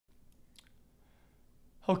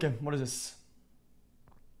Okay, what is this?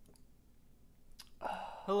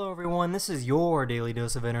 Hello everyone, this is your daily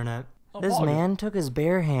dose of internet. Oh, This Pog. man took his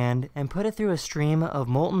bare hand and put it through a stream of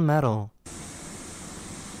molten metal.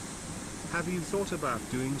 Have you thought about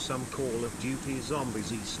doing some Call of Duty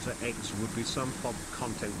Zombies Easter eggs? Would be some pop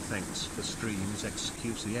content. Thanks for streams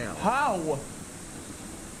xQcOW. How?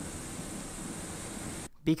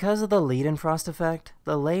 Because of the Leidenfrost effect,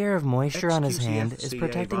 the layer of moisture on his hand is xQcFCA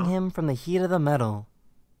protecting bar. him from the heat of the metal.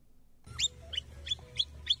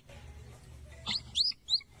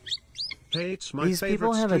 Hey, it's my These favorite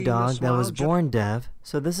people have a streamer, dog that was Smile born deaf,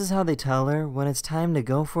 so this is how they tell her when it's time to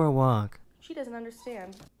go for a walk. She doesn't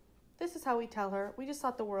understand. This is how we tell her. We just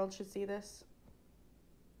thought the world should see this.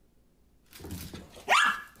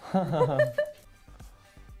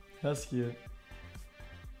 That's cute.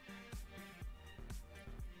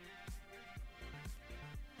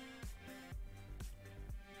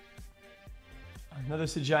 Another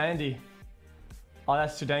CGI Andy. Oh,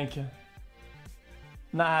 that's too dank.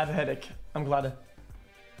 Nah, I have a headache. I'm glad.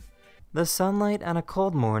 The sunlight on a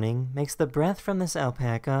cold morning makes the breath from this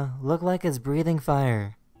alpaca look like it's breathing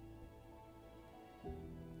fire.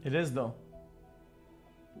 It is though.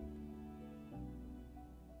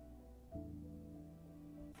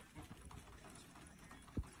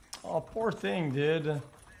 Oh, poor thing, dude.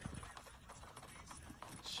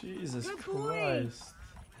 Jesus Christ.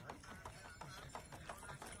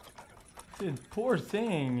 Dude, poor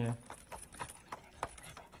thing.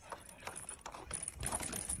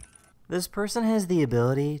 This person has the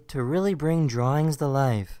ability to really bring drawings to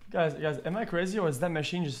life. Guys, am I crazy or is that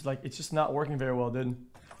machine just like, it's just not working very well, dude?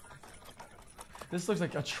 This looks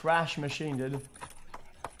like a trash machine, dude.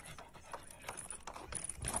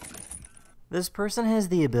 This person has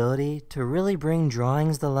the ability to really bring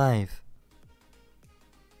drawings to life.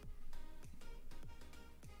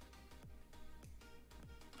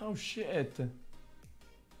 Oh shit.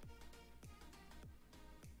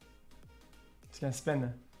 It's gonna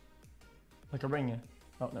spin like a ring.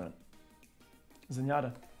 Oh no.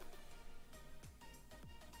 Zenyatta.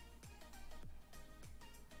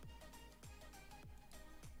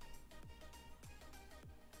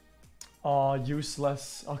 Oh,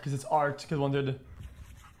 useless. Oh, because it's art. Good one, dude.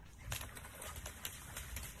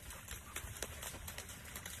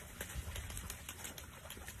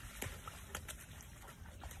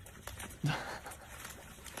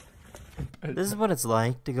 This is what it's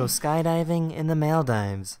like to go skydiving in the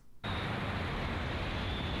Maldives.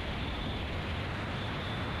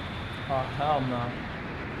 Oh, hell no.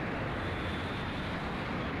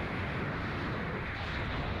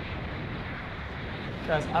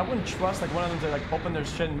 Guys, I wouldn't trust like one of them to like open their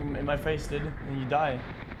shit in my face, dude, and you die.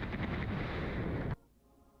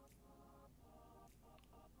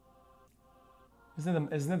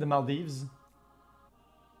 Isn't it the Maldives?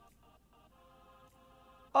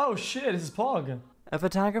 Oh shit, this is Pog. A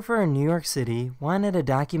photographer in New York City wanted to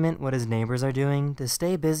document what his neighbors are doing to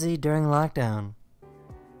stay busy during lockdown.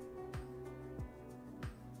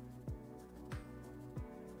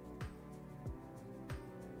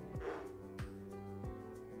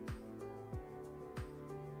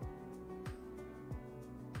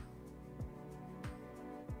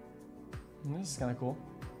 This is kind of cool.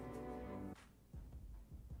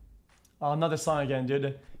 Oh, another song again,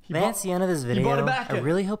 dude. That's the end of this brought video. it back. I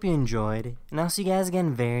really hope you enjoyed, and I'll see you guys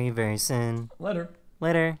again very, very soon. Later.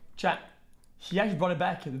 Later. Chat. He actually brought it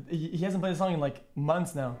back. He hasn't played the song in like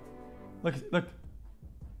months now. Look.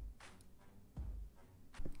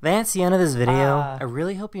 That's the end of this video. I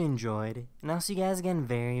really hope you enjoyed, and I'll see you guys again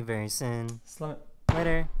very, very soon. Slam it.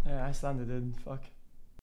 Later. Yeah, I slammed it, dude. Fuck.